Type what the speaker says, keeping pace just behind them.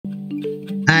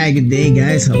Hi, good day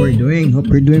guys, how we're doing? Hope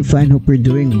we're doing fine, hope we're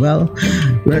doing well.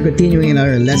 We're continuing in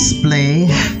our Let's Play.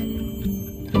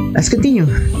 Let's continue.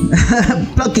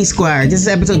 Plucky Squire, this is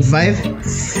episode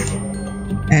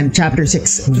 5. And chapter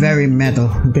 6, very metal.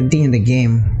 We continue the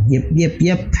game. Yep.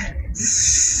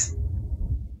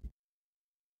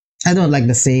 I don't like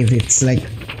the save, it's like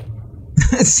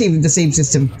the save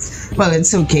system. Well,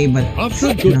 it's okay, but after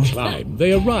a good climb,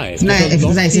 they arrive. It's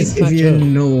nice if you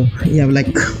know you have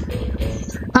like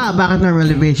back at normal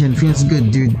elevation. Feels good,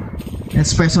 dude.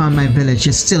 Espresso on my village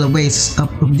is still a ways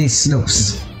up of these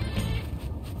slopes.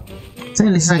 So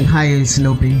it's like higher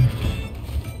sloping.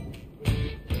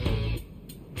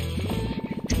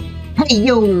 Hey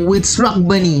yo, it's Rock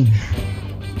Bunny.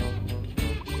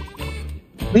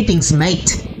 Greetings,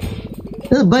 mate.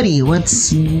 Little buddy,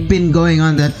 what's been going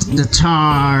on the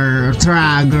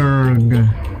Tragerg?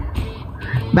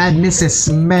 Bad misses,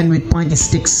 men with pointy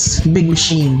sticks, big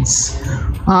machines,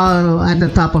 all at the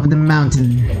top of the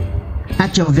mountain.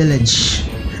 At your village.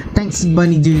 Thanks,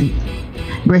 bunny dude.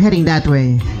 We're heading that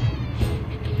way.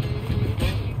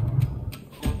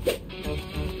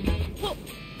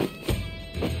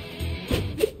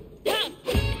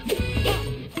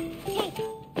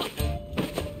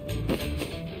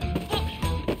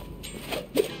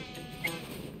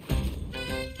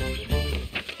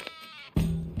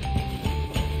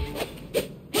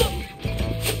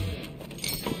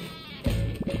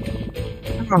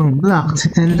 Blocked,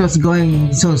 and it was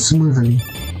going so smoothly.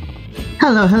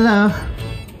 Hello.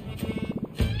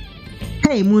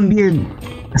 Hey, Moonbeard.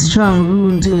 A strong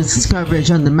rune to its coverage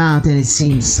on the mountain, it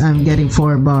seems. I'm getting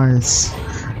 4 bars.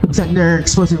 Looks like there are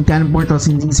explosive cannon portals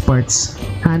in these parts.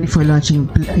 Handy for launching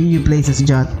new places,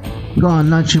 Jot. Go on,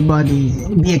 launch your body.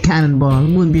 Be a cannonball.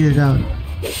 Moonbeard out.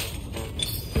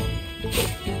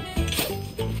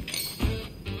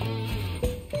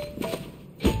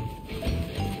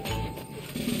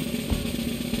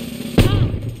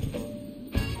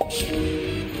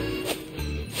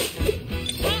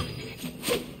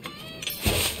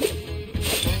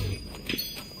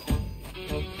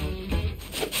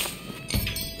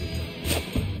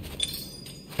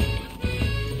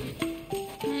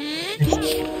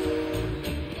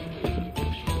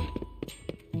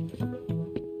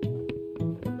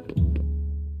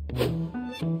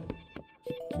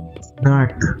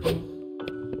 Dark.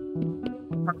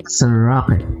 It's a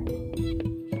rocket.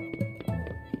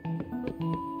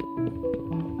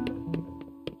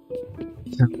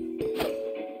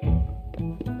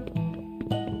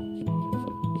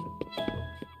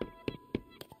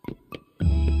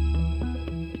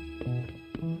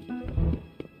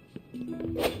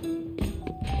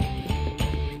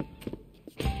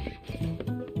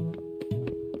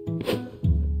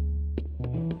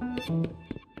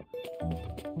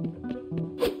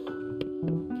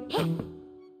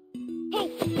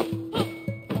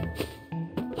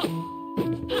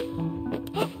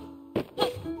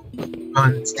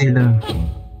 Stay low.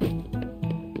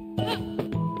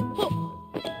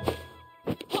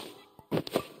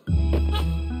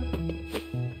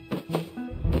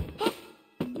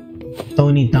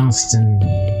 Tony Tungsten.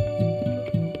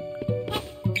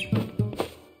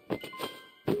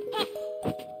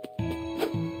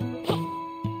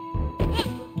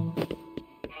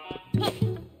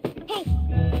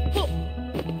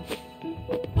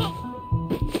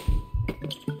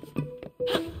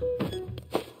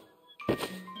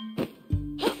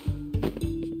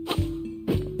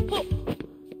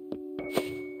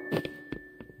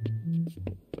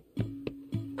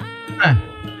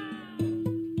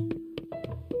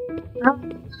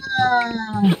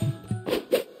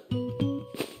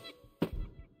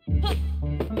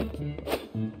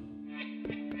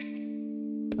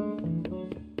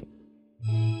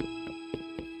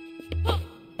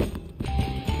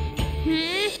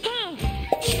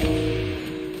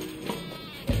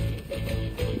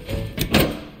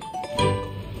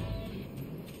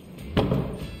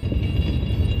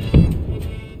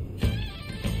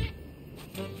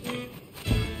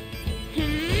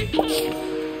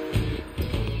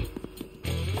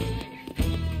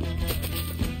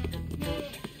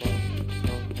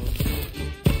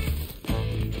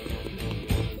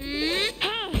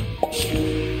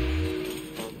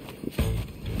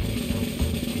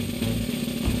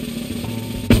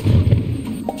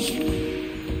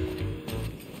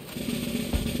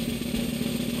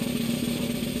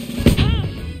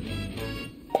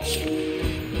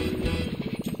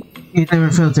 You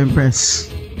never failed to impress.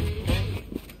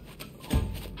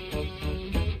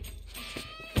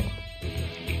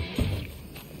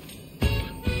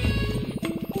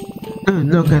 Dude,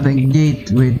 look at the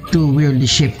gate with 2 weirdly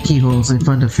shaped keyholes in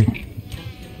front of it.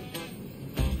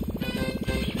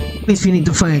 Please, we need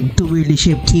to find two weirdly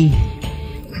shaped key.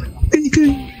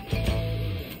 Okay.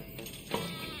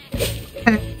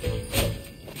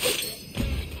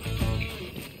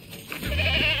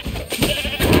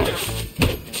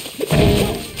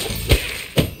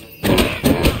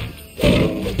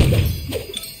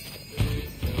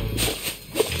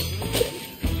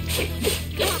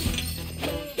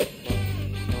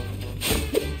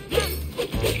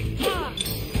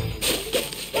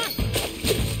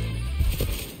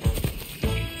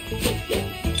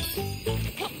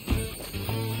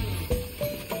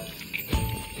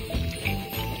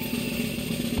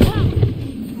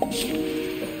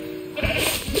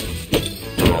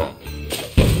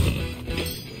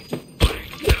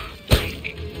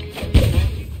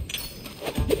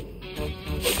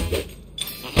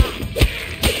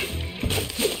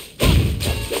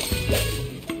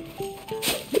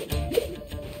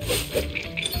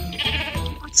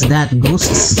 What's that,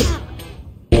 ghosts?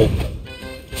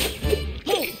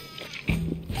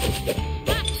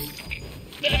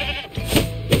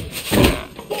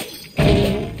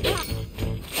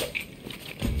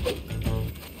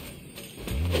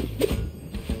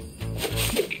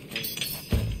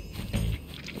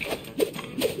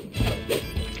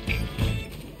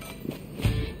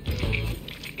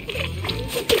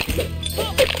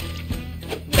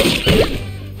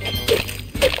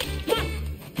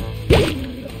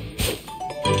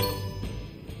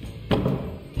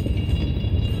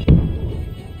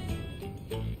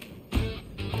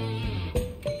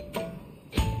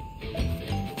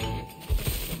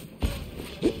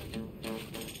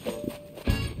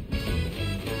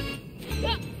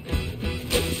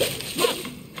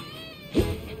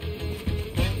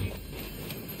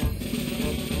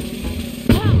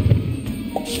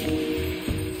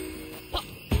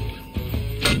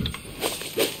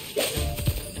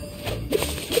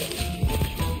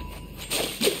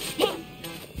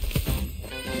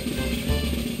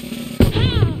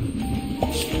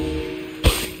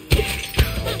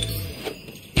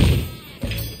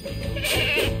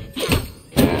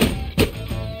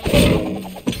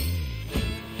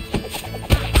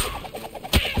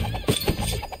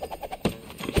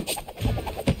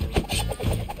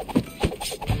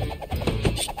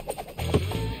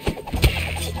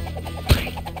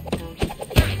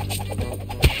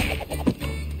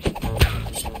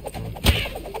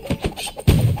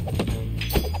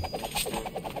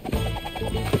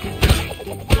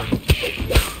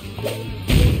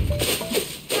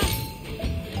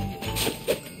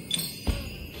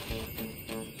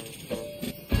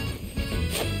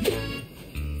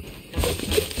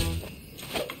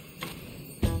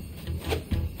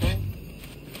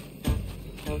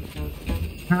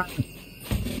 Ah.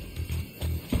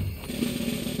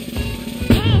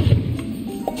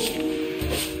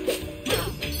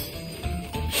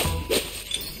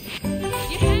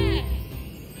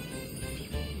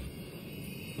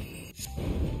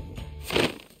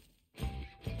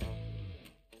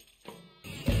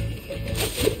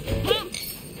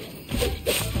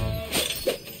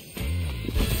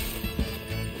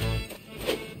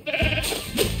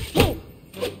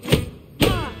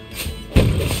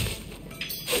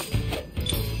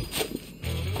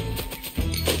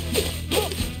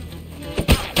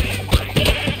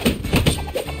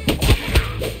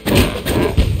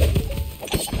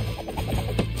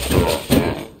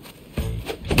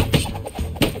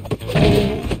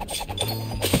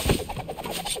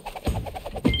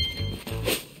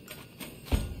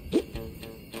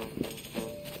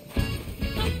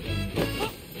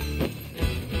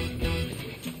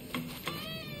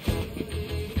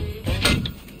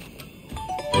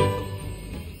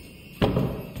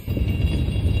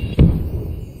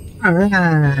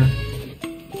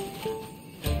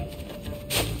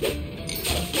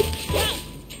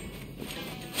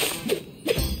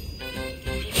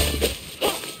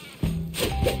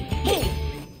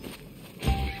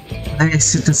 I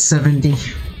sit at 70.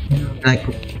 Like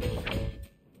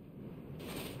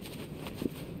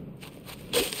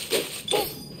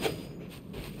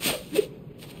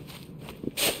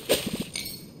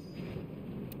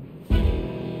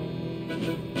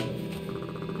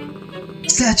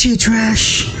statue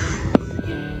trash.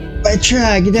 I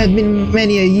tried, it had been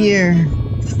many a year.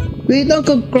 Wait,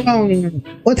 Uncle Crown,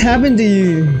 what happened to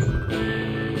you?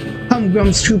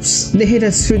 Humgrum's troops, they hit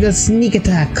us with a sneak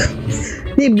attack.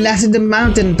 They blasted the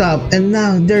mountain top, and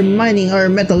now they're mining our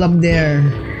metal up there.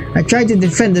 I tried to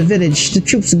defend the village. The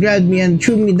troops grabbed me and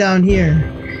threw me down here.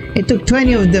 It took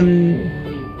 20 of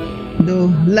them, though,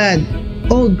 lad.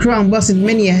 Old Crown busted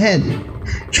many a head.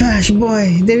 Trash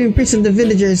boy, they've imprisoned the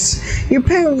villagers. Your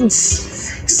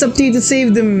parents! It's up to you to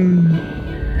save them.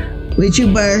 With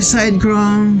you by our side,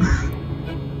 Grom.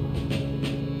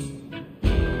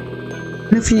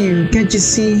 Nephew, can't you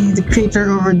see the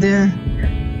crater over there?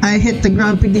 I hit the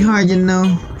ground pretty hard, you know.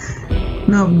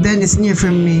 No, then it's near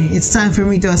from me. It's time for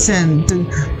me to ascend to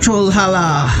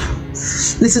Trollhalla.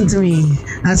 Listen to me.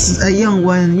 As a young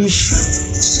one, you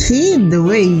sheed the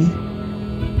way.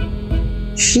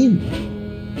 Sheed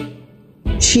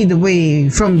the way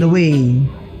from the way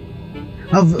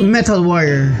of Metal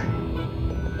Warrior.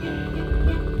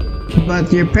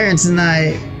 But your parents and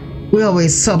I, we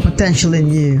always saw potential in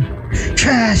you.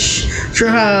 Trash!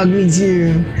 Trahog needs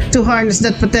you to harness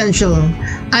that potential.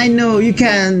 I know you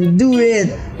can do it.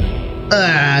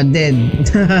 Dead.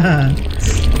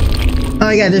 Oh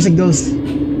my god, there's a ghost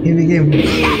in the game.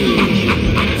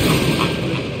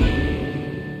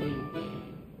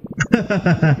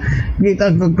 Great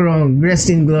Uncle Krong, rest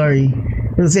in glory.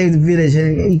 He'll save the village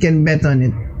and you can bet on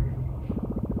it.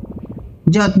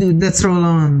 Jot dude, let's roll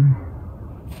on.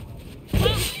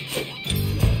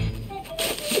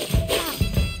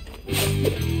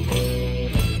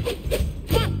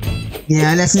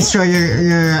 Yeah, let's destroy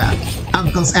your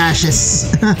uncle's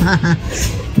ashes.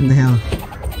 What the hell?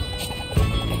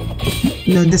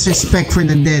 No disrespect for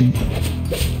the dead.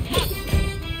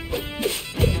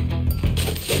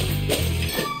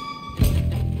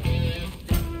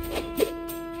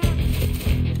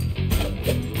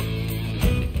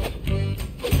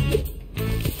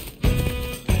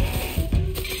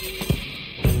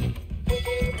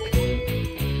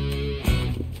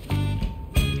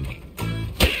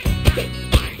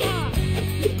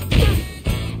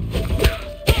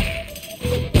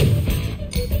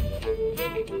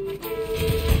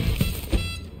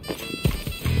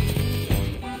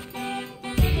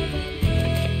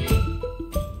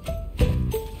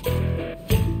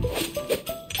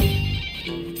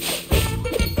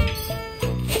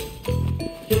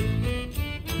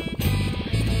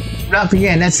 Rough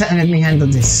again, let me handle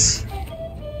this.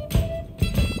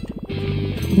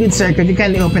 Good sir, could you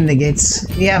kindly open the gates?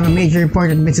 We have a major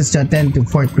important business to attend to,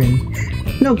 Fort Ring.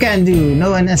 No can do,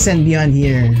 no one ascend beyond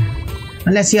here.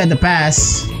 Unless you have the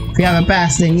pass. If you have a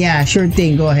pass, then yeah, sure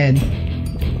thing, go ahead.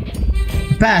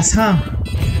 A pass, huh?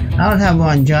 I don't have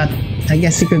one, Jot. I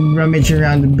guess you could rummage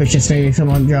around the bushes, maybe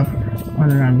someone drop one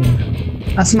around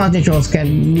here. Us mountain trolls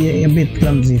can be a bit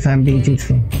clumsy if I'm being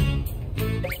truthful.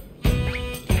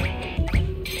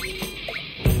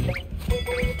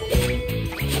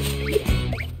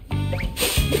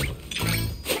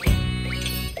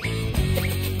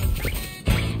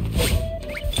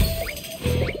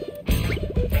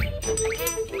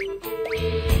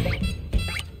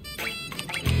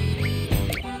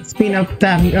 Spin up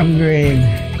tank upgrade.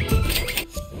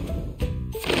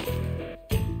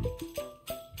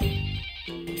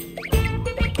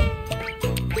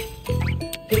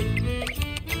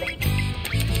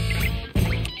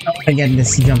 I get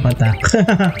this jump attack.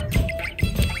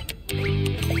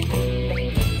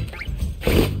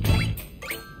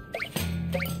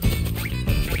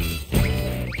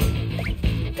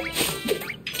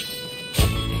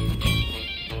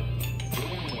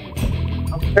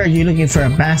 Are you looking for a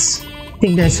pass? I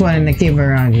think there's one in the cave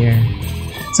around here.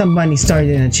 Some bunny stored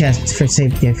in a chest for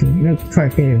safety if you look for a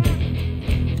cave.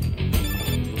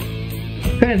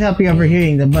 Couldn't help you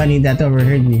overhearing the bunny that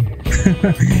overheard you.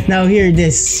 Now hear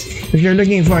this. If you're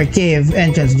looking for a cave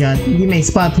entrance, John, you may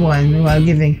spot one while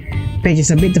giving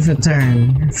pages a bit of a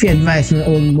turn. Free advice from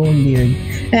old Bonebeard.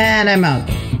 And I'm out.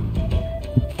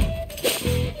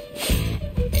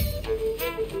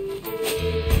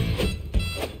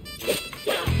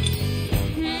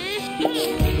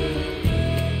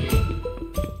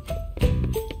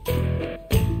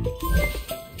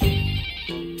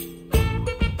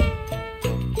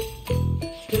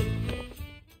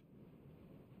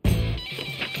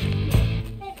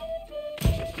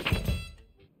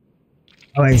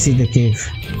 Oh, I see the cave.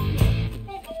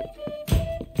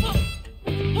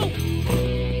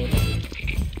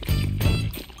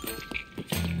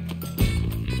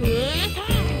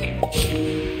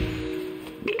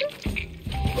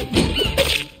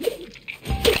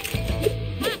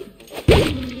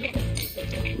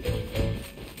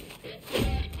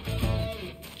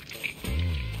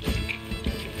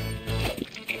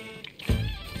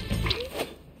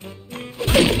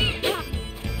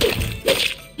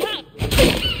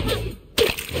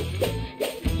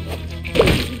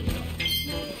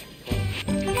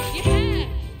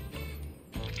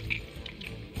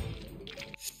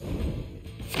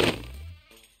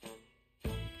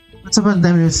 What's about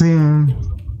them you're saying?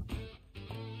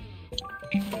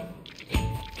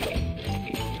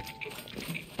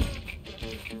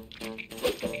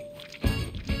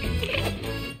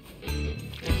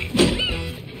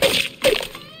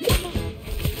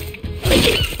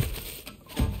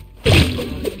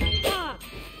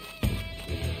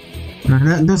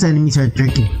 those enemies are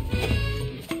tricky.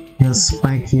 They'll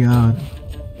spike you out.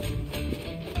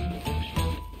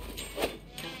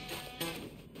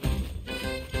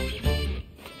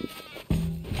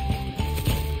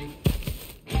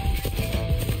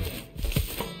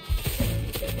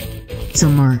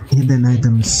 Some more hidden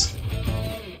items.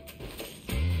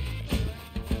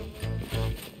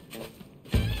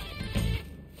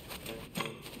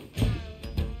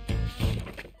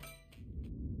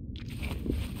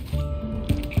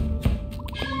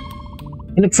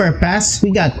 You look for a pass?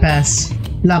 We got pass.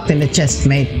 Locked in the chest,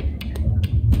 mate.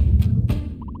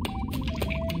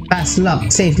 Pass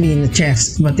locked safely in the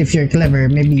chest, but if you're clever,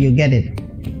 maybe you get it.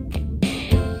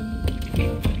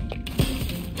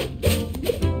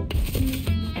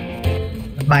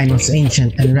 The mine was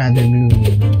ancient and rather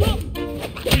gloomy.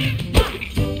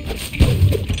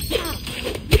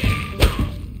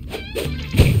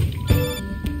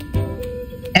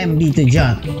 MB to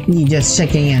Jot, you just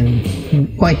checking in.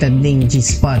 Quite a dingy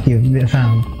spot you've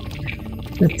found.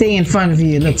 The thing in front of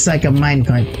you looks like a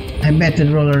minecart. I bet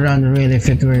it'd roll around the rail if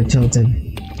it were tilted.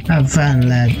 Have fun,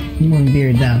 lad.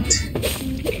 Moonbeard out.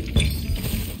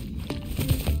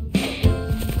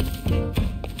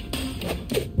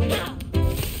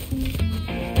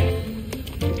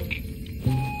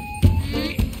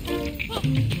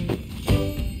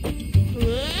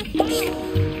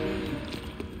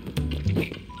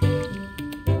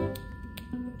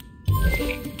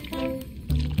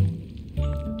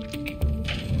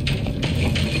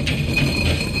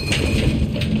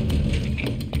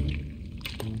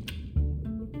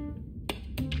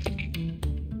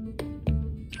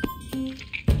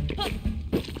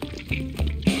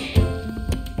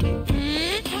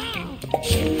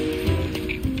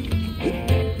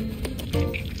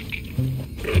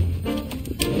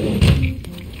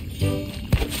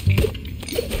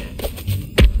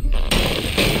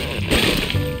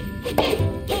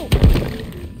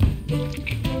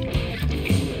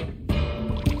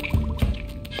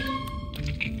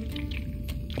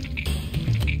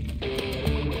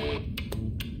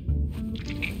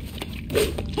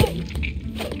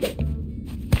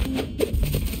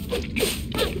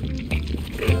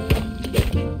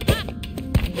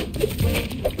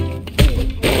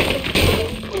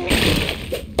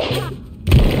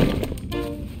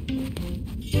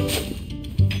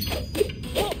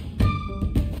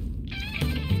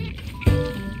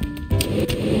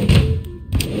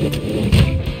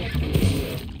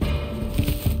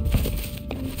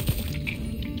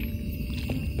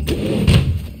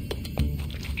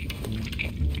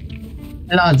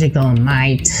 Logical,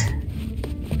 mate.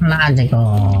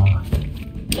 Logical.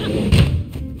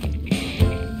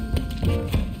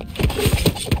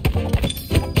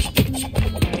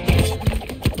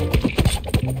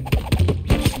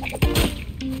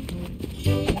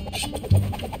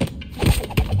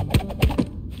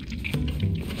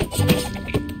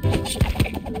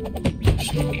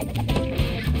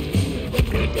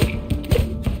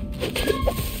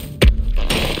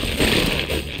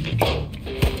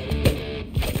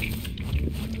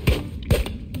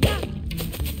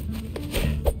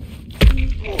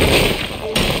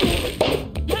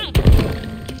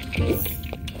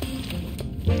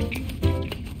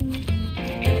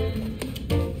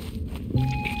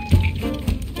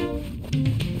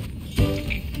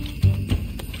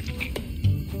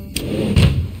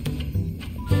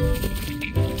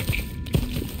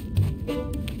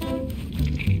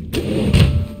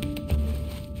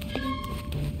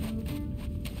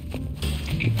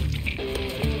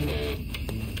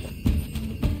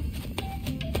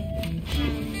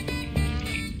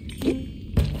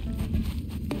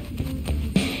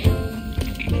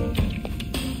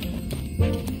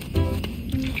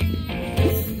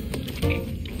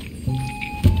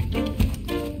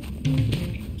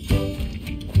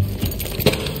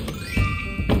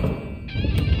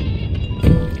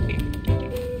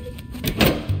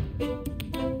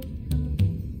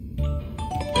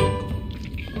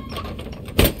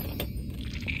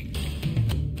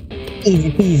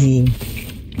 Easy peasy.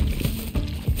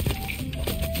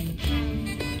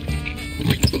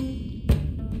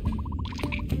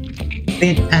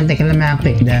 Bit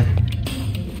anticlimactic that.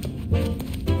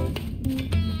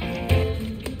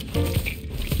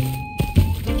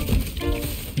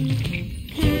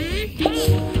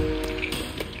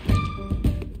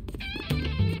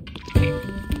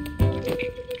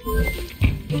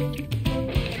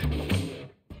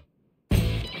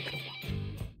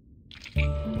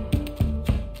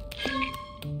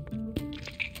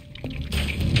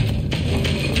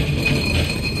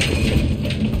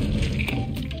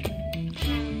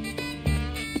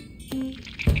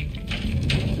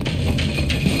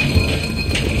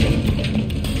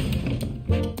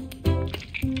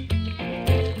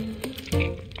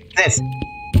 this?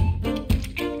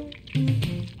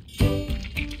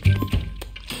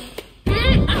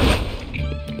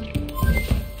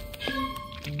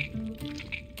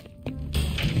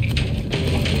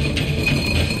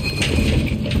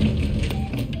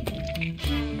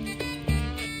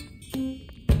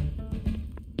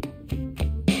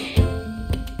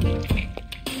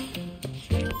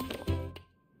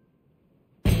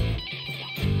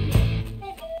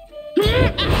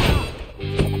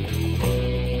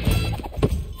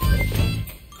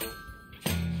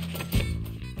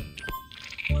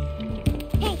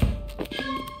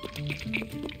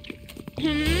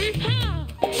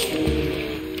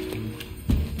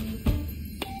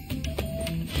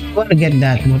 I want to get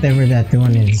that, whatever that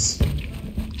one is.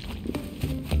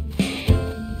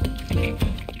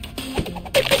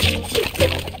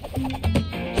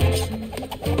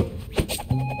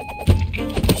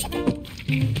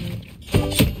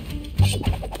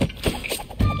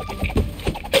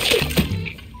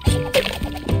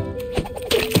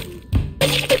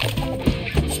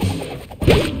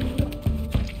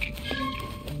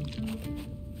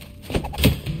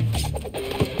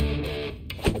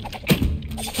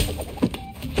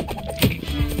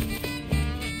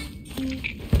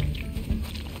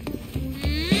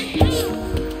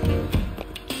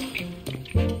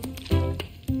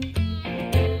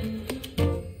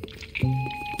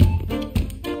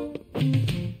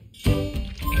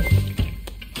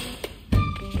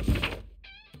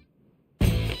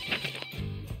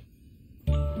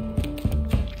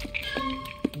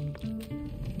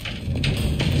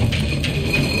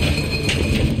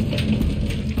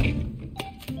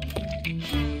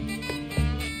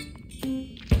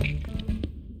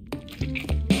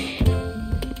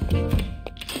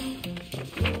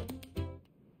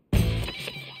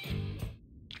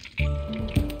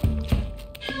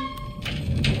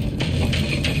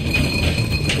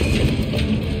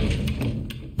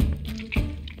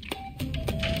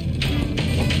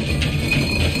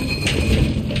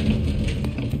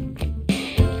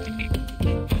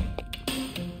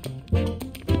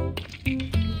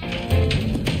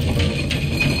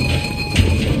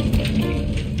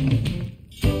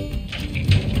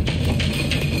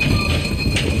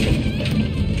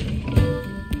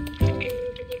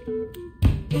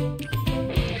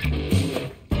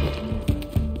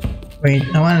 Wait,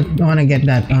 I wanna get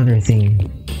that other thing.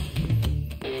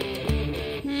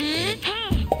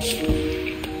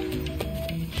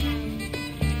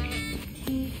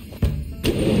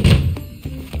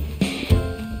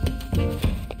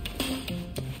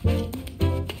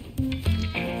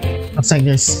 Looks like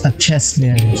there's a chest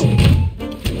there.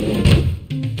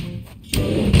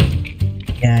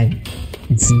 Yeah,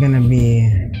 it's gonna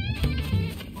be.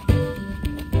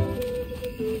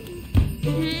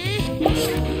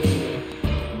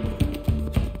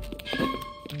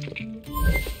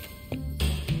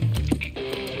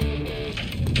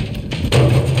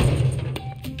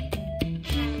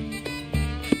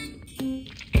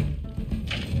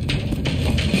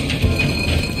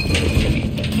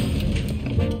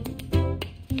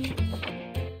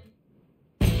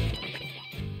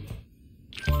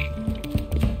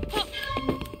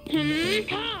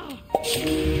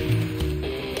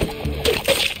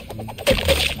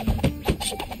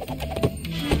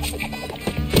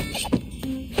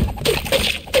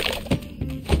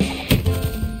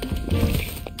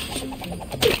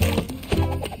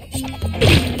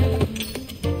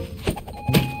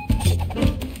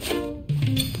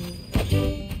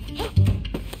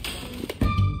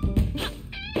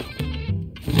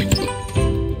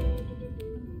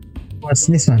 What's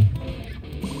this one?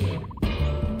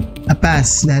 A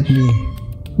pass, that be.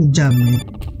 Good job, mate.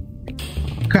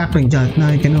 Crackling jot.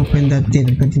 Now you can open that gate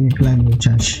and continue climbing the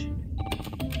trash.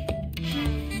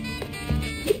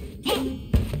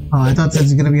 Oh, I thought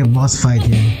that's gonna be a boss fight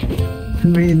here.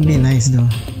 It'd be nice though.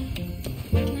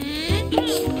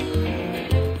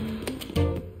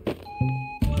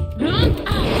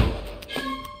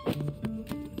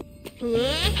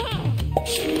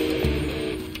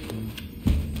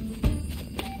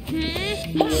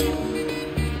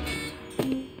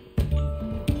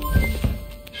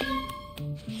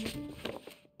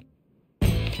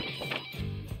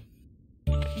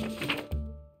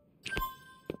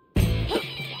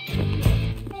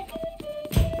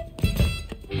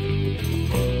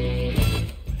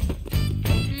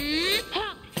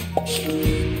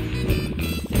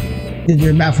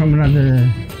 You're back from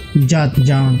another jot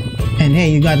jump, and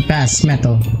hey, you got past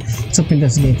metal. Let's open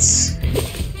those gates.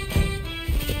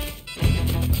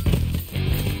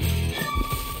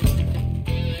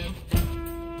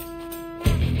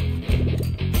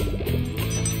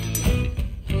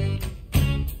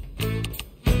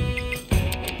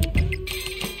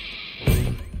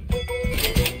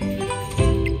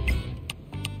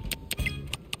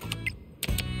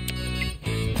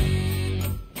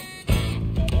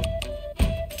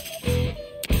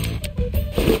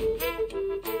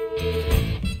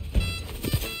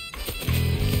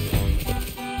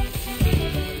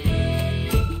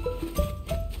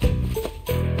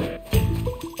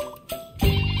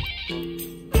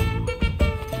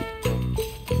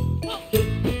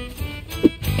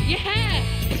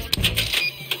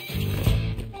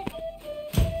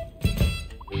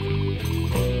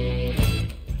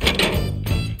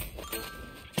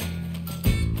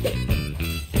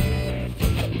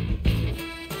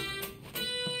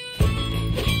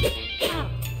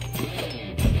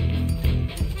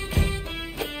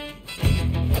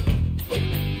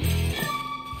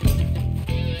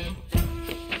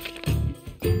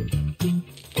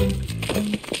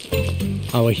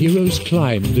 our heroes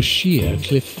climb the sheer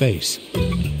cliff face,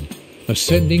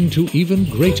 ascending to even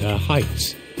greater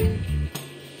heights.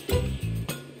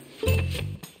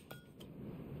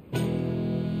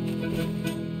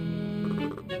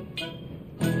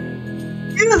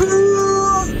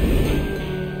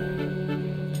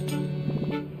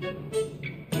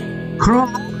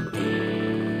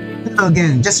 Hello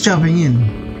again, just jumping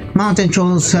in. Mountain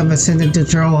trolls have ascended to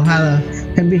Trollhalla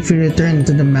and briefly returned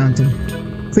to the mountain.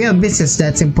 We have business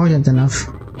that's important enough.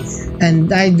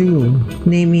 And I do,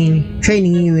 naming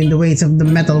training you in the ways of the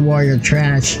Metal Warrior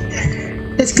trash.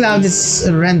 This cloud is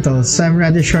a rental, so I'm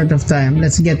rather short of time.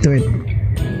 Let's get to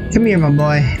it. Come here, my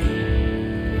boy.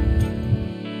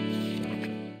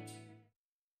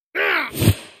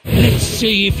 Let's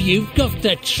see if you've got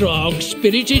the Trog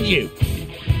spirit in you,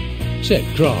 said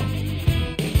Krog.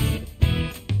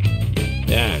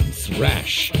 And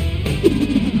Thrash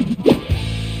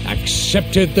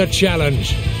accepted the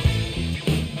challenge.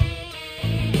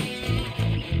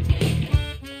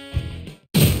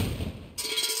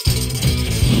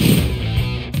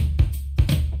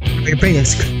 We're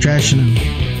pretty trash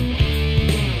now.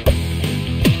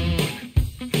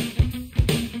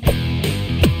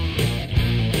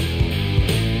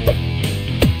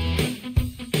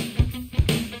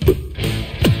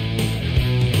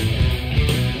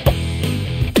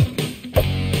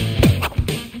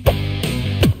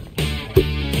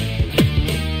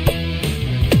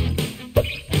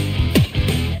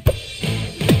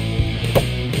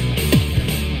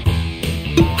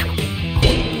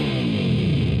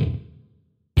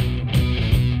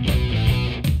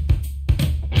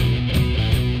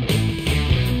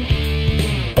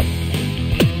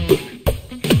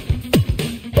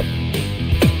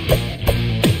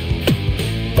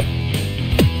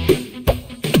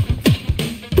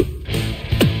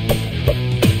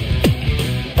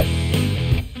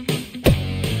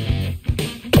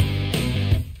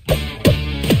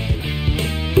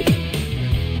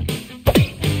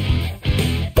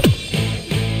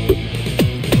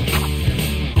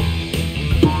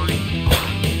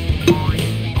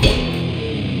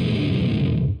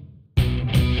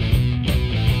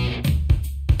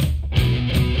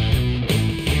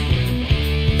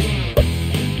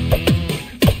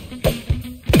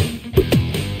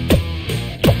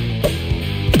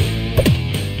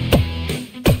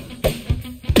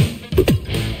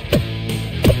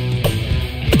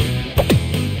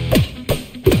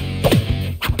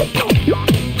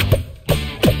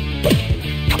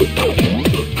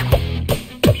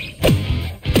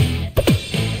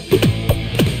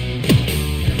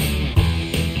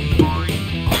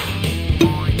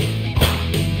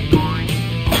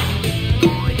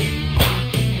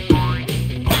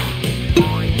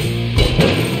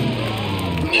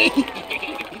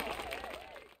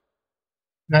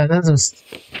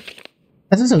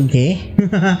 That was okay.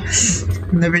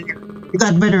 Never knew. You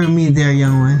got better than me there,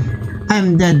 young one.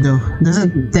 I'm dead though.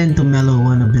 Doesn't tend to mellow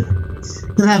one a bit.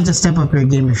 You'll have to step up your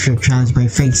game if you're challenged by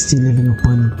fake steel living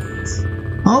opponent.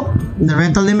 Oh, the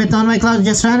rental limit on my cloud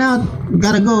just ran out.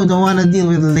 Gotta go, don't wanna deal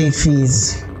with the late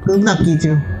fees. Good luck, you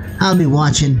two. I'll be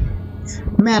watching.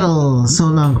 Metal, so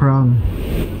long, Krog.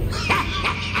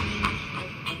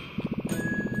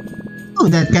 Oh,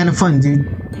 that kind of fun,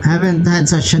 dude. Haven't had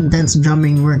such intense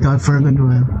drumming workout for a good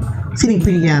while. Feeling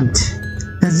pretty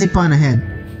amped. Let's zip on ahead.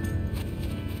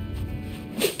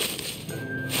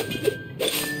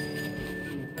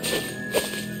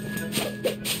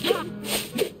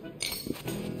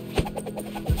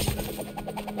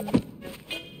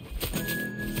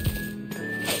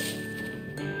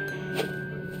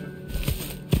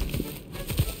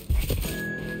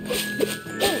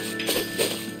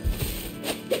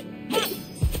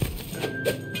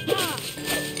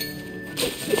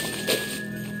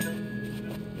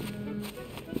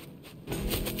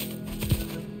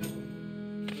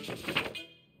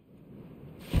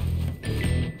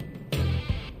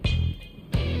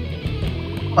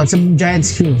 Oh, it's a giant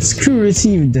screw. Screw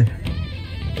received.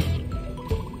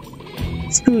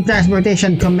 Screw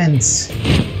transportation commence.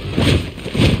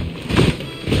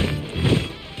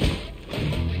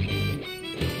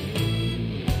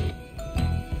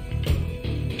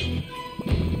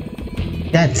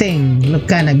 That thing look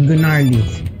kinda gnarly.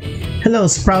 Hello,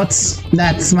 Sprouts.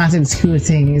 That massive screw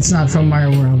thing, it's not from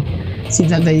our world. Seems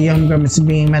that the young gum is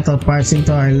bringing metal parts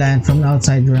into our land from the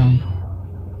outside realm.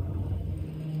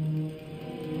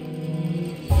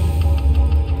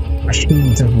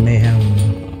 Machines of mayhem.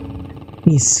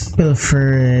 He's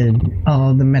pilfered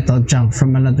all the metal junk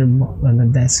from another on the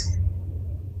desk.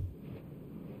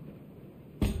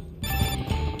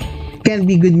 Can't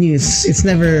be good news. It's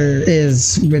never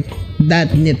is with that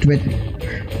nitwit.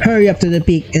 Hurry up to the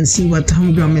peak and see what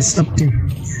Humdrum is up to.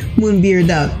 Moonbeard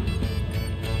out.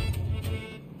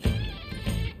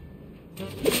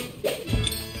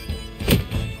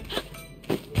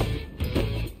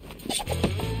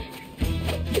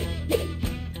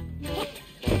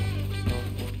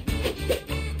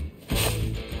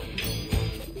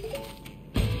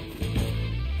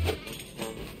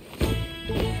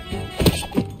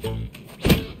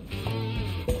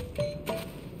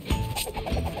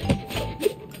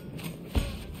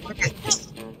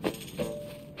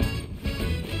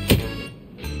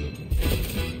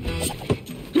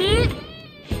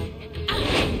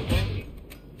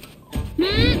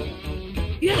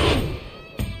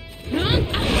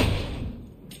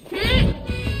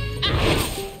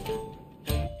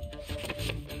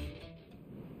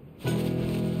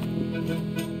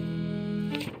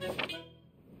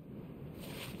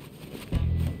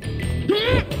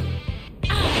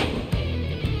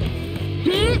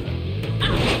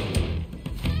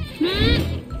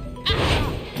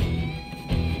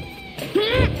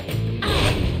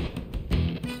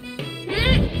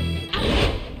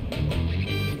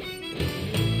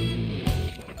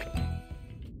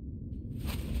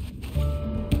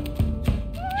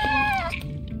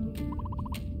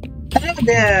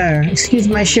 There! Excuse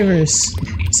my shivers.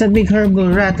 It's a big horrible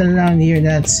rat around here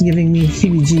that's giving me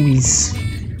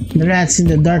heebie-jeebies. The rat's in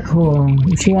the dark hole.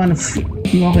 If you want to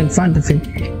walk in front of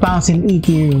it, pounce and eat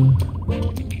you.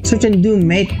 Certain doom,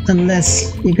 mate,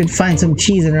 unless you could find some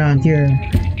cheese around here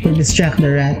to distract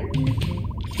the rat.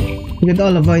 You could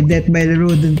all avoid death by the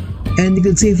road and you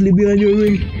could safely be on your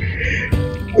way.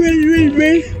 Wait,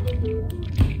 mate!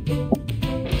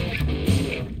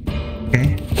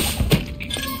 Okay.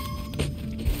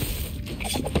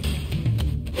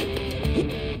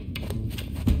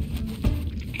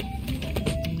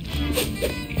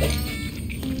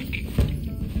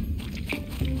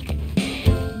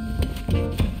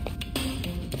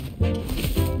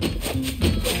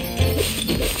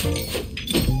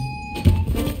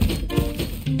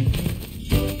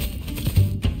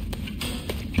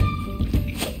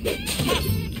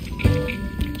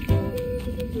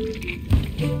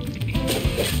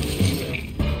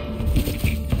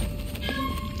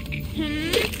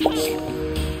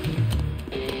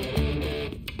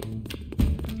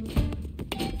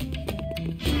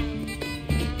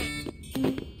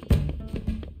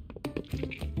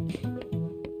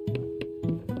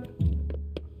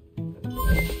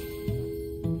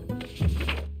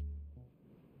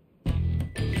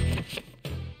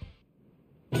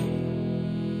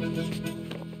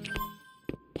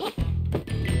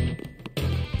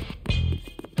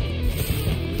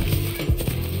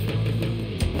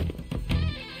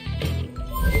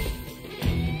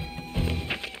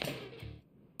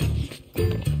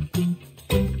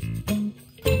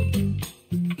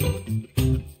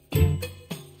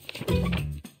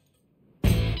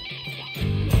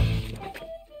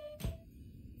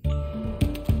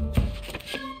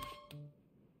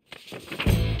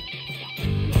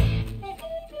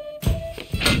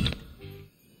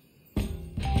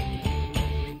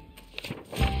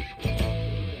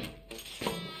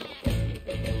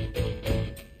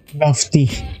 Lofty.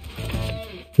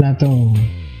 Plato.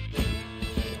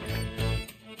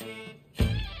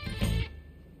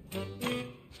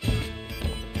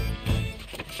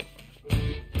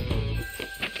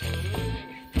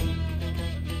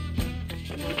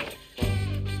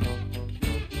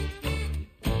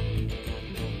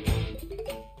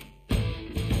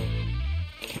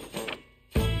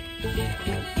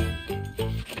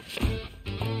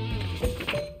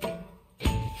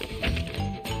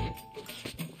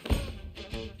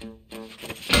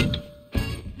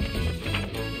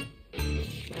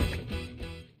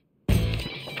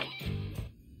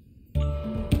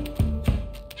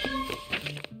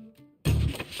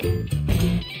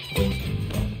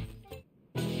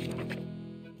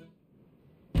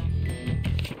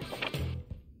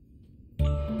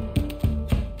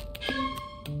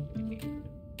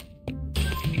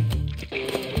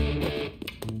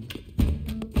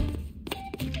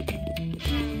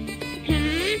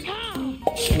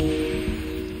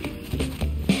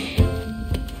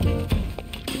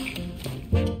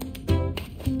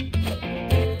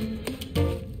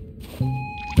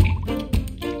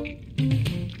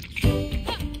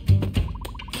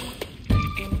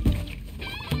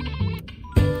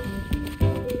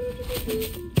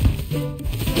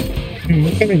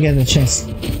 Can we get the chest?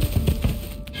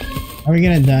 Are we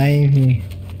gonna die?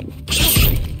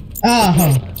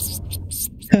 Ah!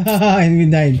 And we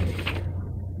died.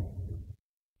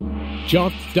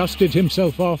 Jot dusted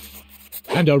himself off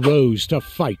and arose to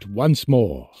fight once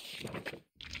more.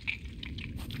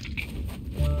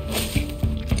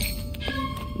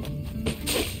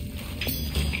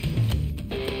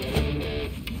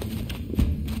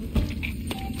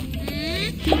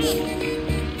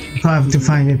 have to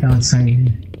find it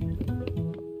outside.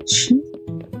 Shit.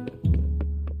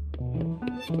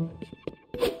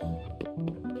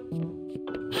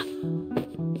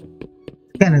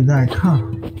 Kinda dark, huh?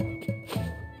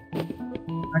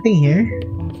 Nothing here.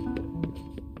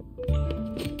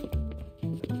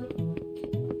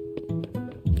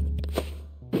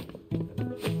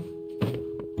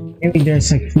 Maybe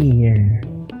there's a key here.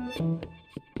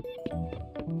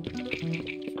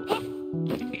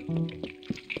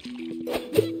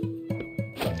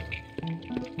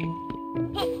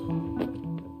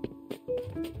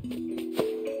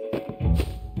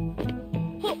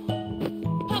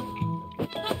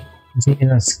 See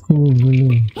a school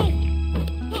balloon.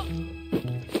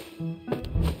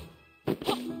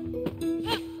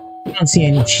 I don't see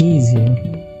any cheese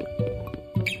here.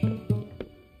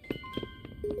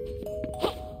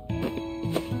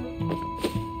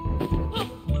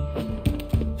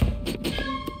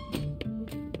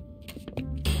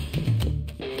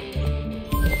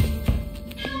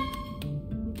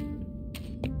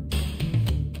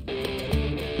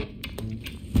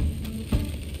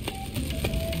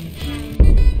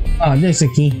 Oh, there's a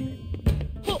key.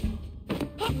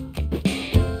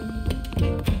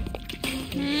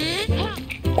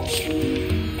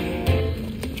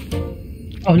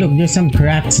 Oh, look, there's some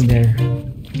cracks there.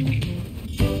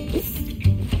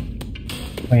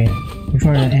 Wait,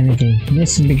 before anything,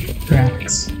 there's big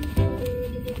cracks.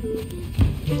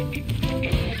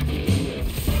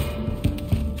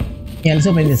 Yeah, let's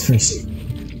open this first.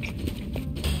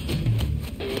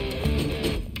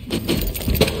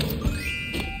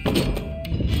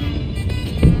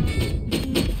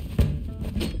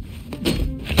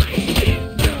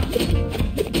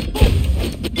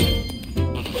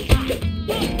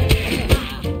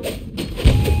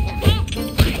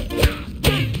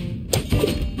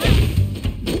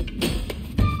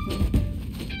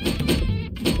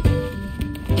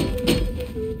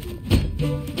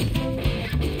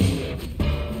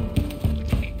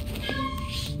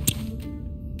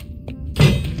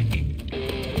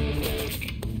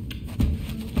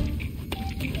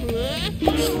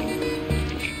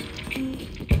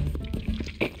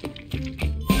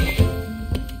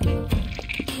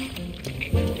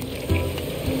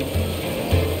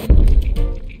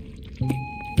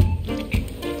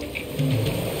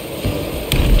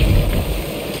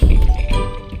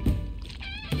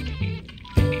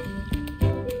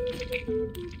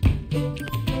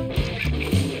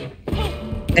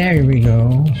 There we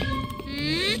go.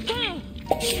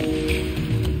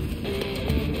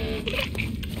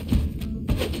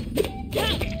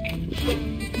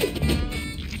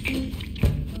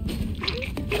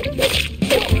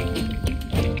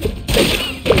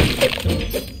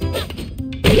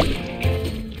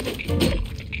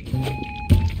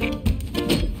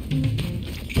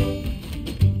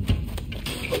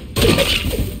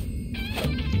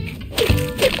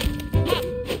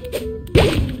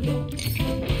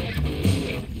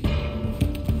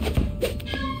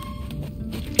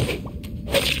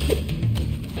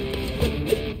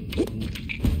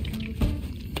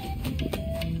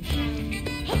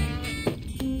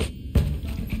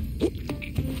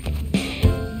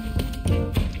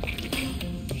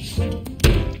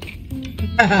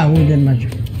 Haha, wooden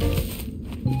magic.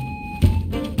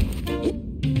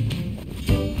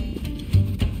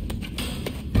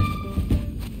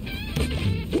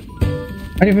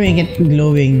 What if we get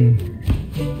glowing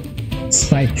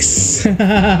spikes?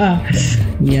 Yeah,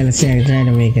 let's try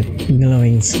to make it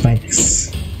glowing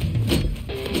spikes.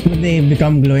 Would they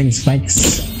become glowing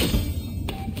spikes?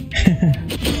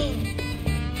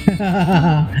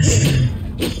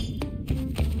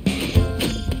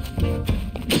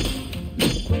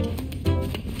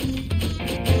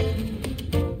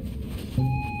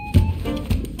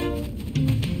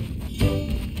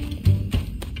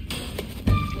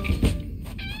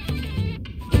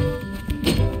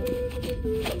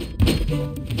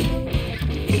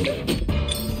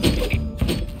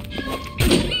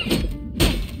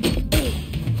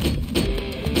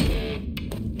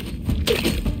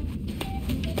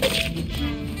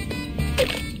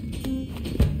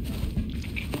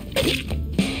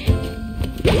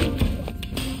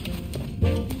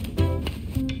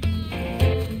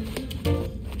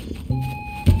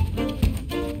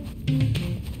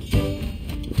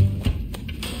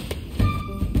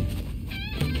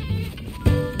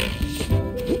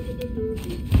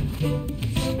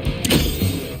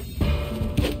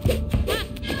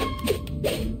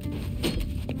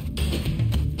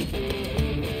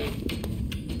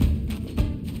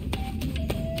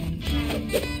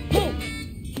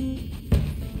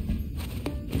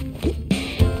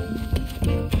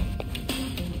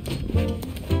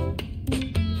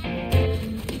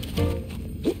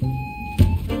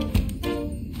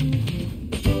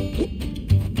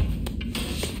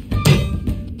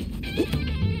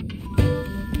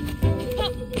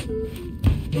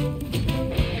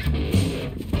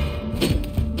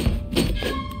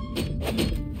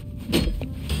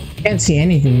 Can't see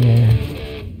anything there.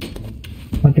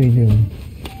 What do we do?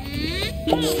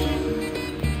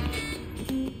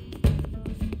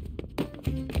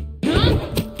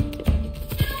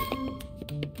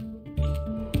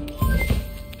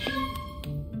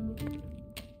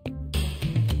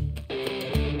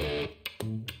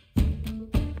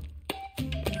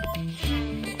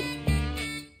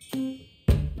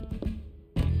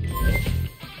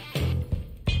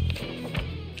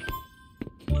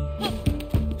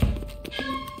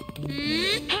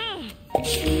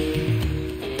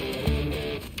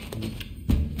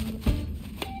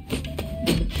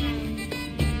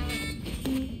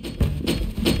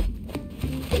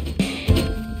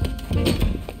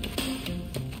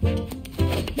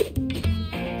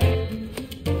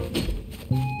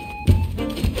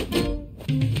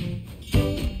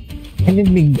 Can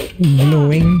it be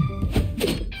glowing?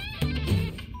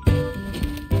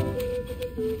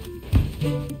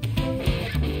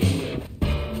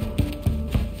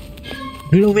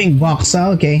 Glowing box,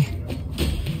 okay.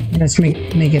 Let's make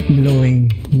it glowing,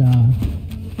 the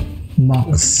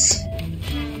box,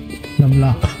 the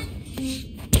block.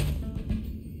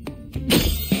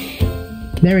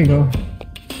 There we go.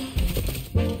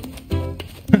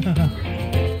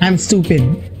 I'm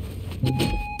stupid.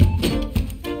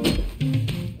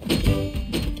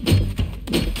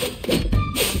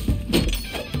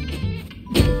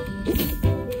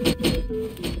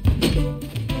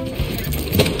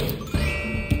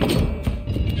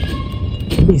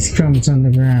 These crumbs on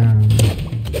the ground.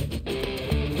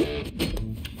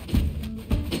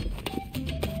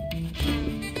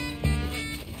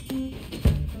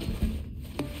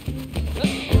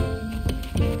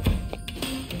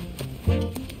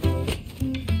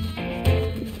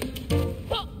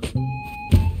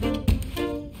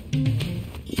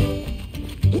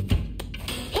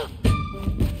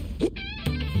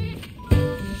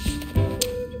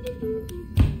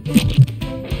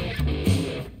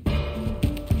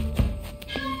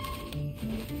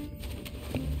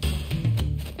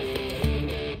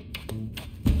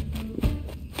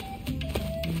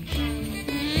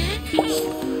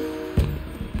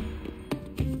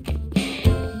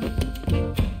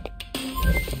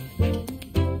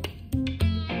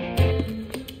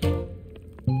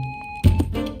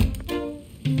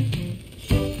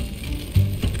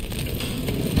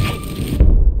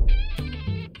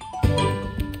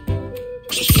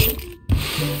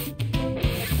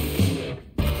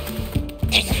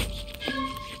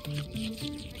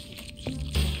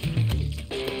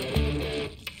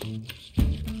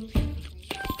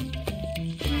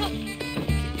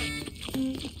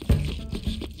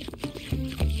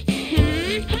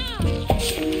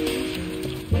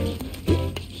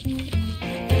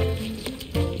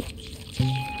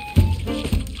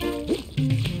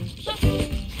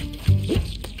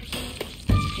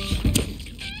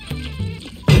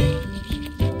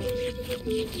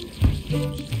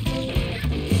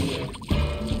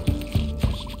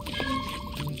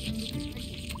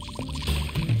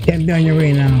 Can't be on your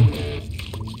way now.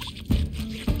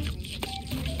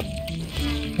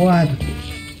 What?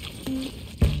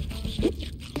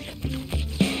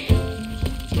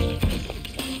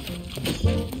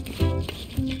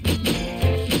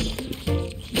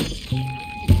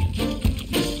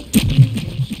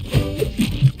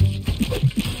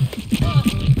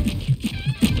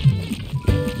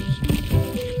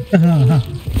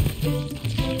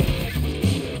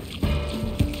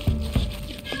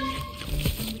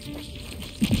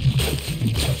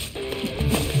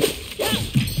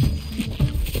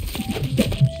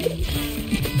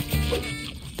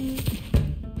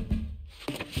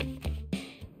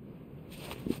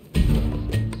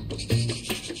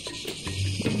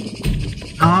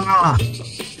 Ah!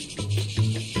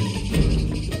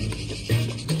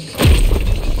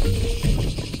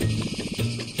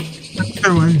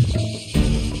 Another one.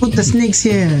 Put the snakes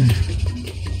here.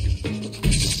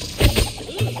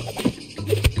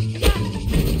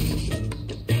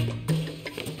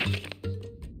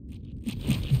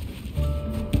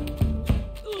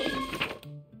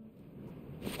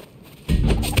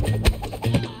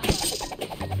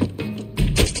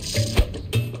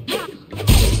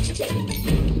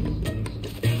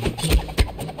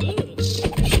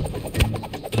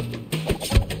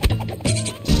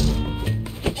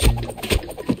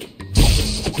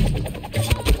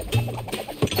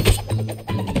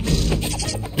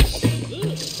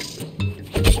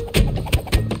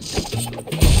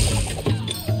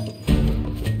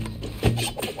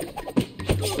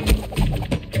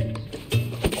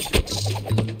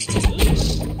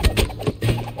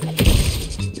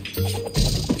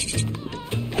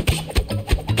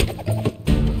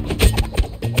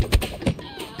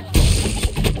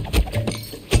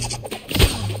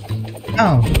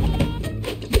 Oh.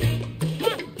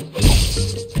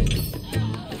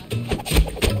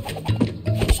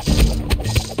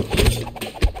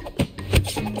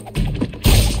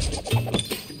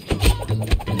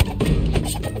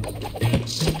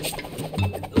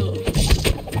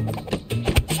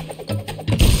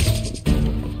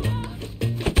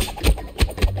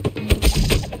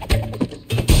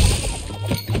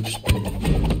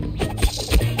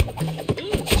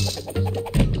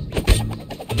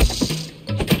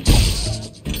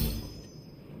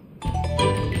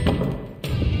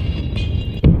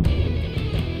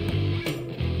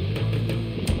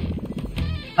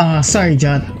 Sorry,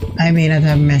 Jot. I may not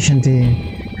have mentioned to you.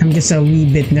 I'm just a wee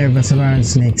bit nervous around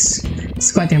snakes.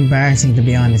 It's quite embarrassing, to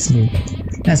be honest with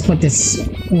you. Let's put this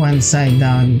one side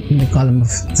down in the column of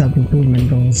self-improvement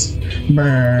goals.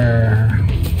 Brrr.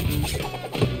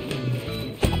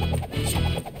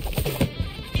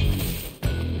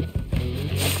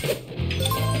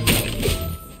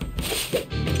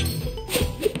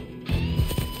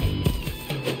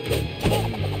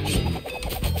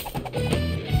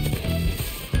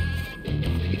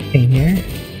 In here.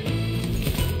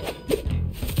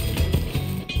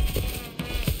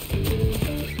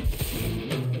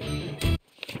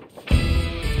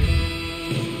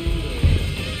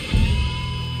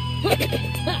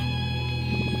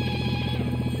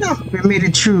 No, we made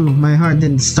it through. My heart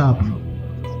didn't stop.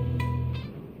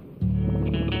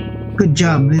 Good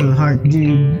job, little heart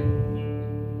dude.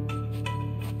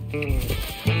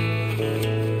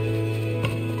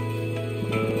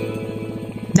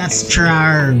 That's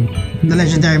Trarg, the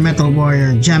legendary metal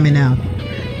warrior, jamming out.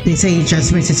 They say he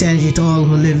transmits his energy to all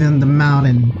who live on the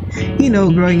mountain. You know,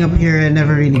 growing up here I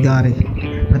never really got it.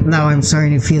 But now I'm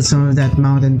starting to feel some of that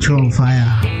mountain troll fire.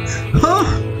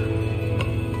 Huh?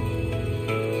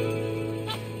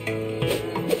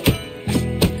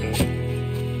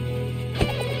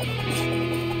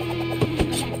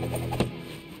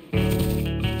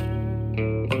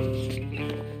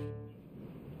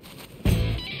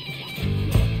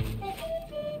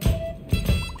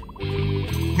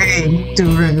 Hey, to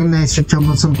recognize your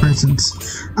troublesome persons.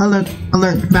 Alert,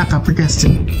 backup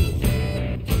requested.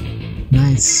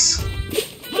 Nice.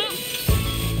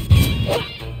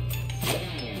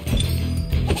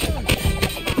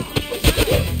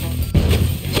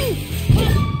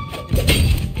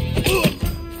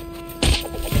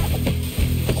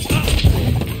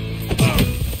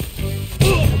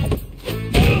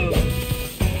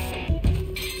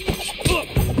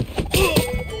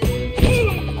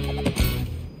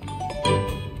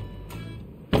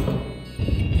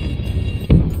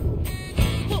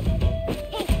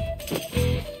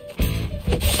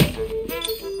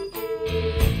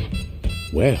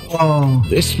 Well,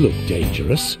 this looked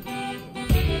dangerous.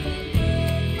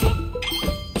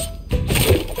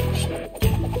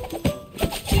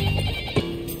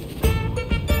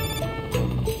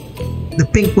 The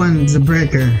pink one's a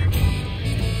breaker.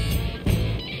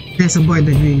 Let's avoid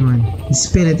the green one. You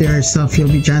spill it to yourself, you'll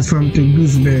be transformed to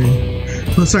gooseberry.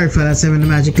 Oh, sorry fellas, I'm in the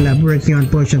magic lab working on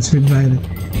potions with Violet.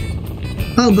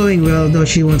 All going well, though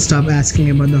she won't stop asking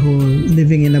about the whole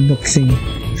living in a book thing.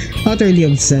 Utterly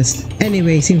obsessed.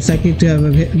 Anyway, seems like you two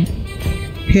have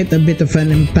hit a bit of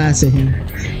an impasse here.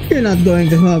 You're not going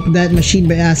to help that machine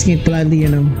by asking it politely, you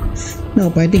know.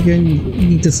 Nope, I think you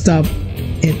need to stop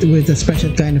it with a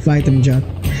special kind of item, Jot.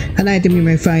 An item you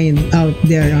may find out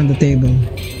there on the table.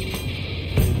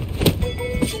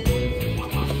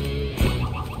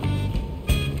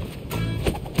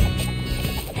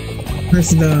 Where's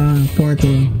the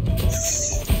portal?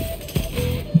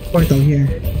 Portal here.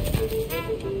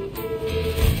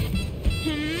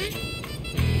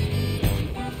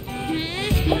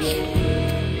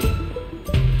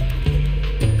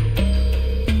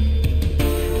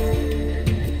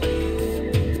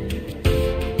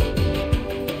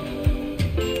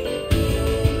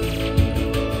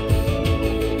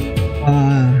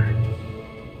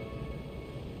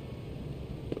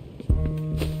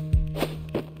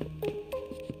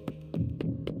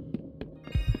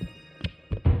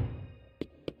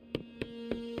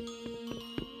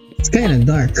 It's kind of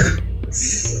dark.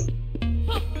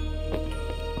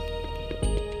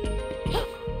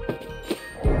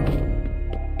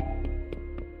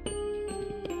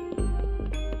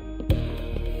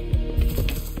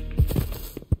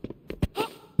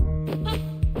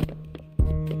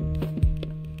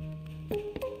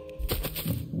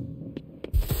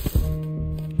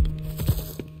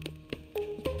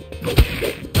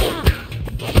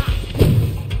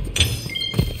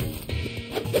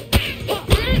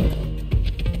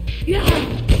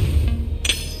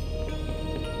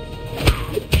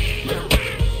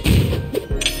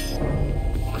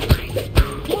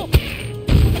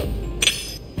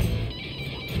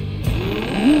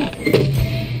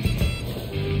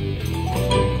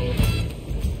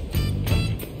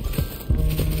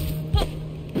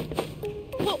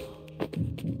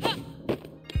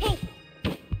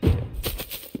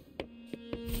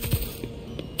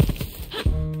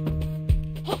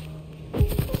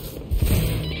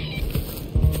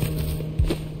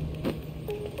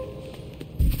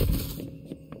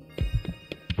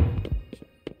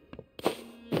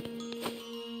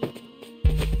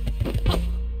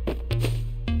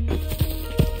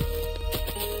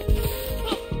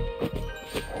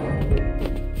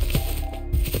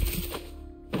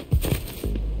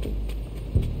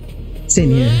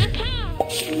 Same here.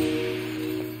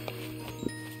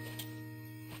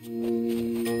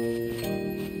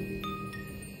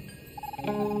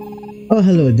 Oh,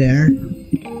 hello there.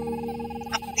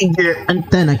 I think your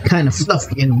antenna kind of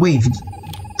fluffy and wavy.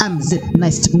 I'm Zip,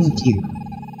 nice to meet you.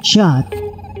 Shot.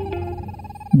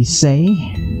 You say?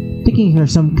 Thinking you're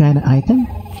some kind of item?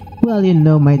 Well, you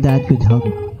know my dad could help.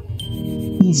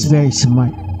 He's very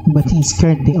smart, but he's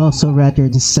currently also rather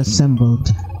disassembled.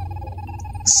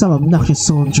 Some obnoxious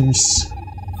soldiers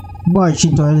barged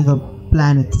into our little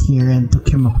planet here and took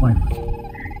him apart.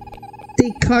 They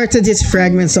carted his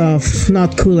fragments off,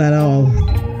 not cool at all.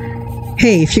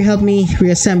 Hey, if you help me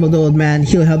reassemble the old man,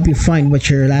 he'll help you find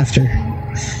what you're after.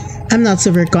 I'm not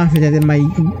so very confident in my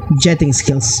jetting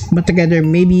skills, but together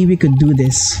maybe we could do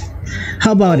this.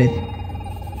 How about it?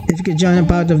 If you could jump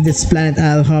out of this planet,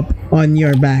 I'll hop on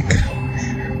your back.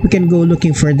 We can go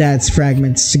looking for Dad's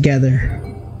fragments together.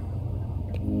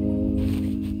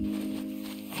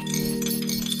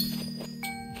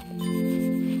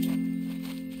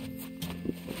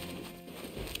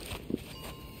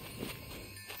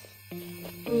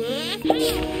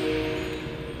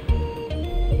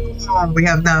 We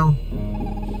have now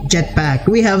jetpack.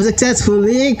 We have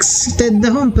successfully exited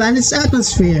the home planet's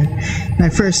atmosphere. My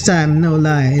first time, no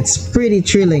lie. It's pretty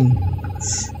thrilling.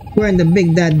 We're in the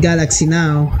Big Dad galaxy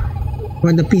now,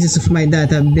 where the pieces of my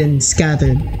dad have been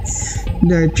scattered.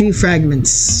 There are 3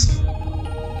 fragments.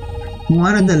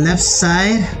 One on the left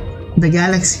side of the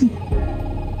galaxy,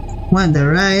 one on the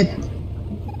right,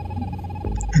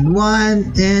 and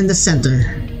one in the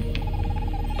center.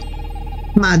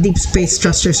 My deep space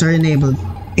thrusters are enabled.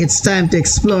 It's time to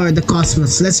explore the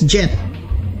cosmos. Let's jet.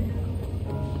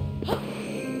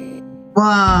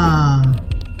 Wow.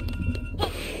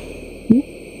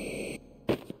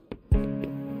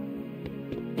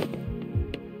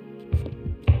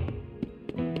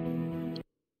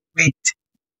 Wait.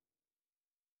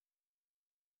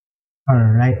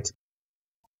 Alright.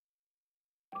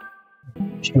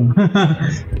 Sure.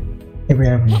 Every.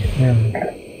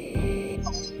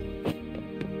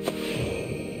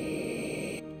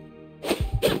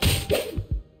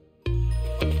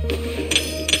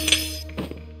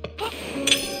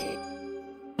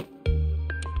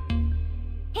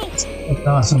 That's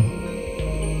awesome.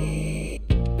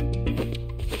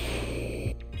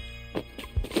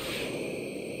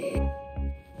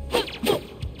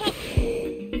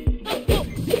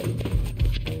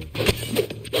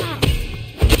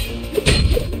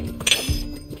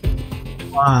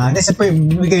 Wow, this is a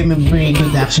pretty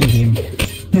good action game.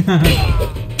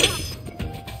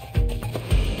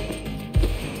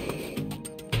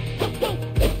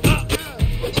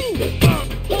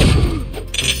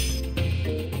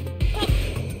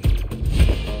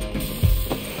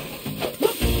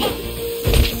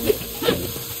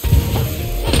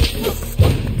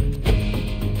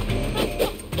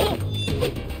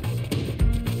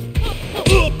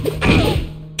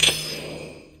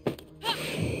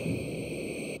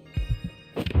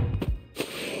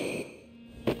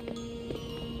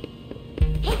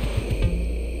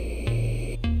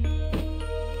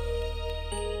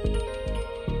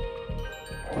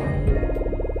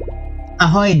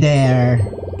 Ahoy there!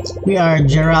 We are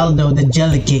Geraldo the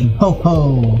Jelly King. Ho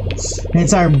ho!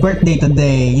 It's our birthday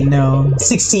today, you know.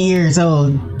 60 years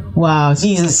old. Wow,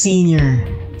 she's a senior.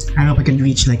 I hope I can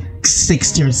reach like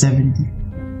 60 or 70.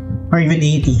 Or even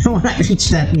 80. When I reach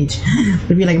that age, I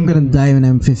feel like I'm gonna die when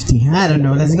I'm 50. I don't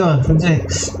know, let's go. Let's do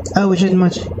it. Oh, we should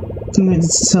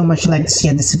so much like to see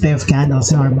a display of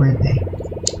candles in our birthday.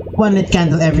 One lit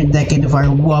candle every decade of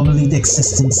our wobbly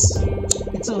existence.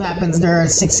 It so happens there are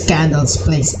 6 candles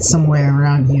placed somewhere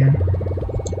around here.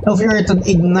 If you were to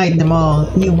ignite them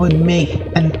all, you would make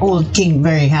an old king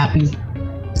very happy.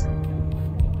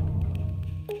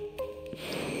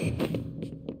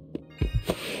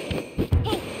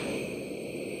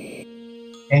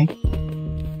 Okay.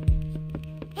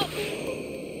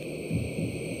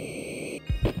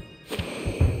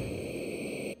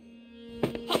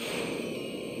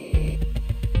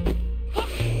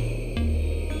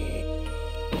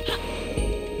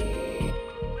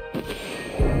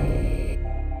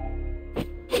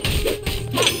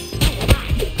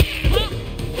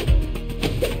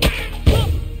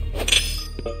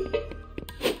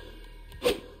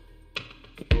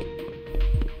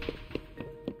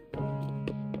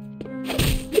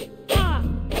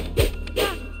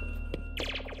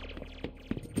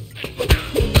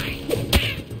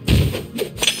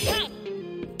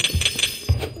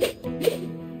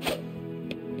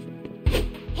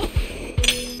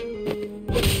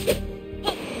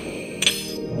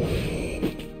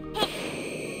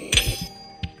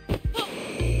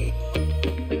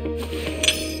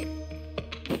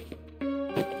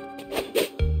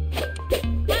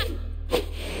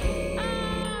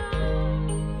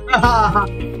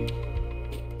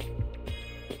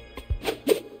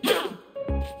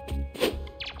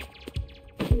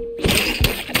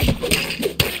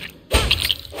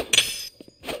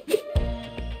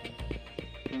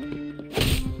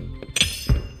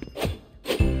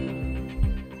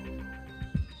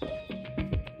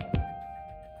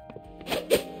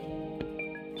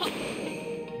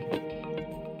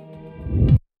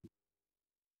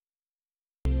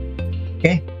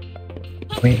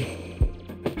 Wait.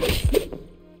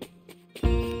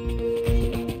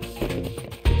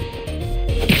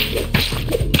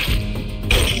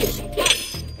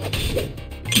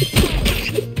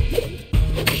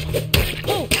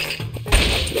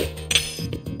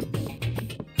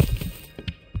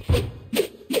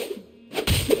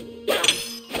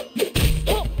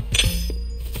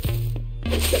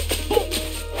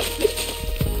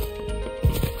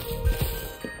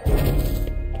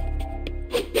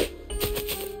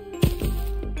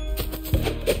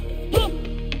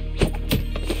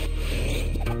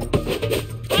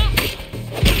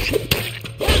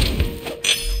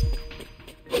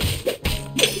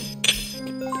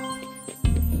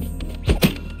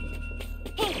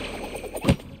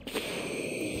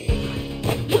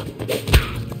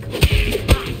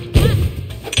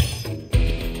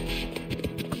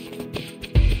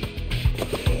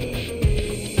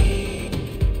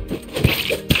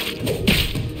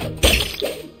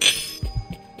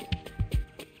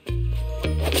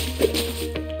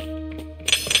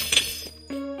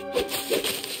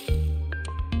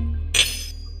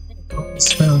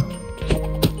 Spell.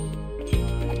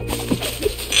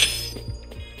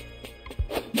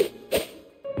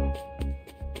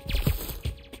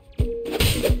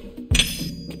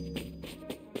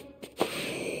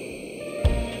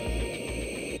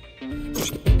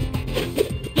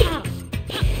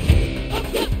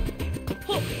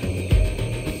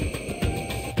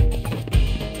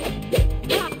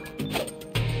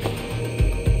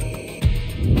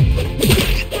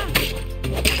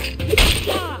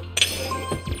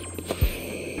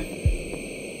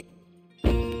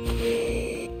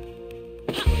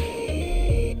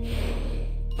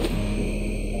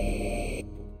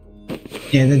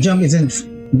 Yeah, the jump isn't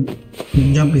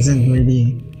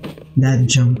really that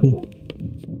jumpy.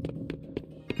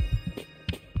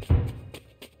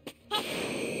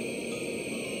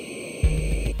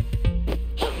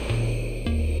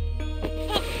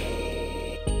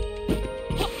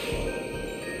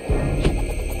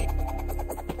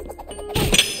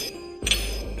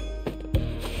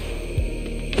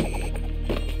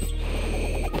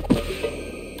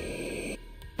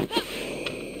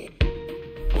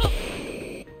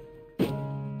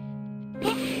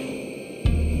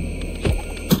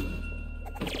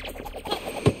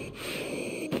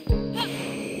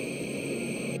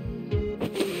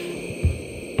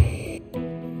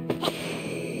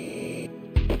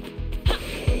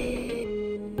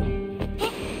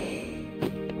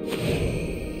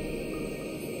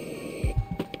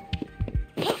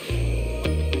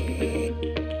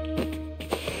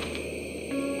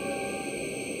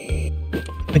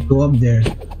 I go up there.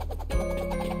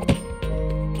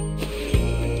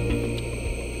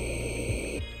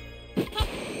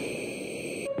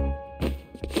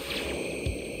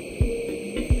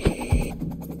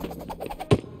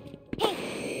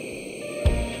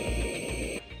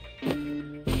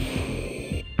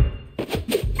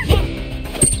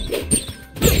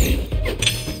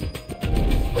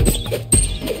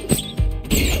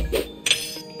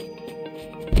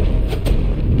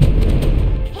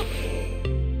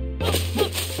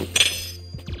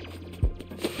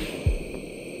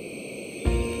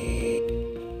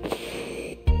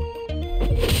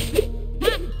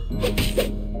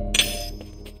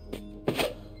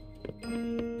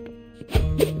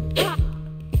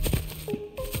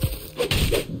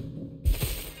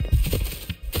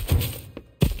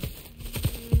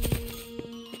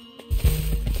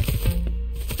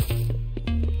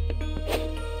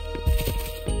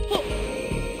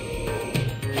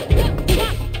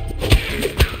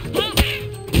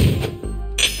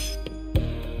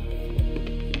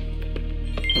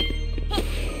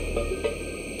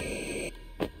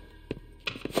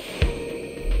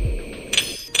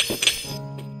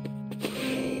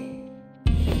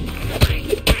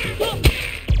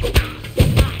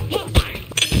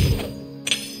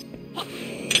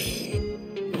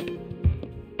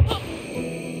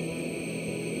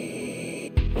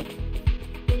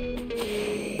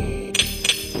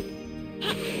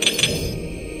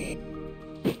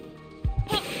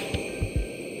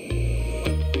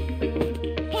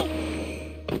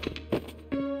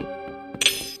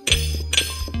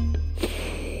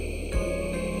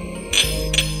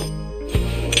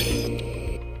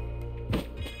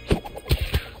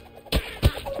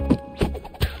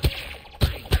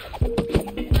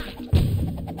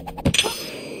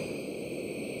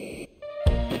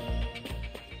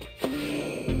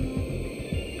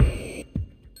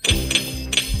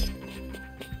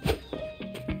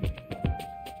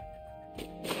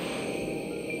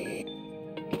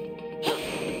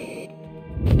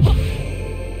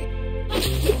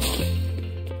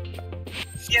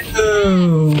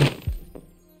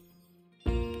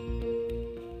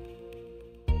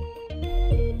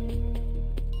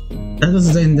 That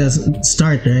was in the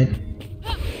start, right?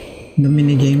 The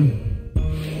mini game.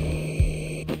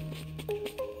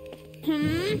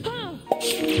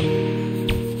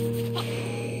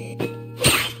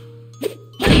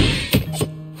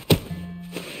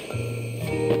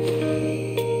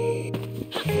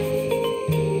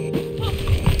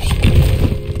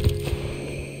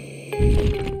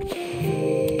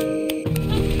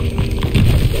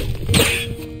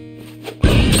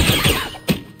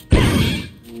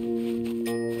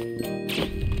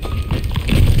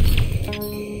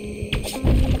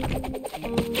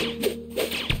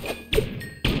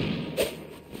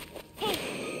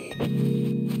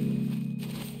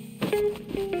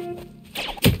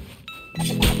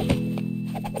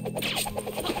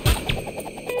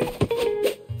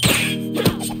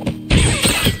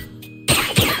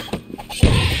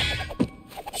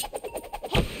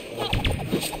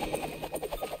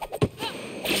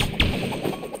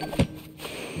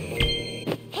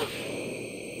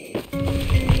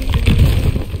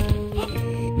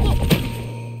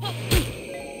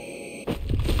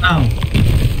 Oh.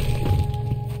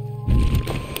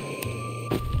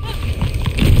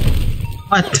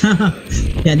 What?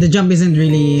 Yeah, the jump isn't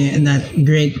really that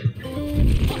great.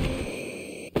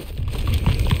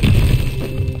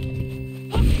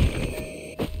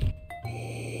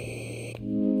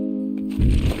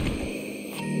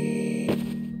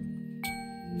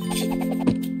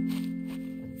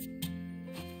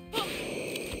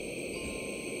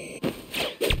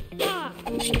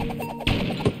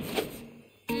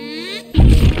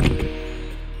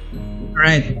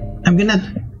 Alright, I'm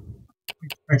gonna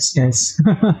first, guys.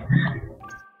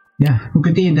 Yeah, we'll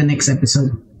continue in the next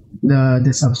episode.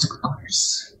 This obstacle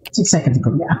course. 6 seconds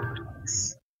ago, yeah.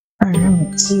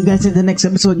 Alright, see you guys in the next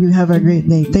episode. You have a great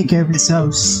day. Take care of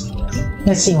yourselves.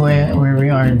 Let's see where we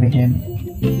are in the game.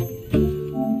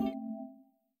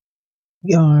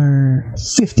 We are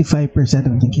 55%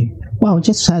 of the game. Wow,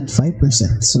 just had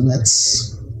 5%. So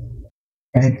that's...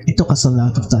 Right, it took us a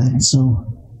lot of time. So,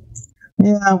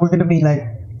 yeah, we're gonna be like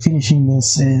finishing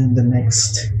this in the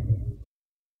next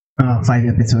 5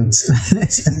 episodes.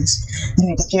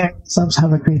 Anyway, take care of yourselves.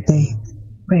 Have a great day.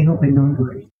 I hope I don't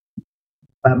worry.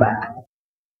 Bye bye.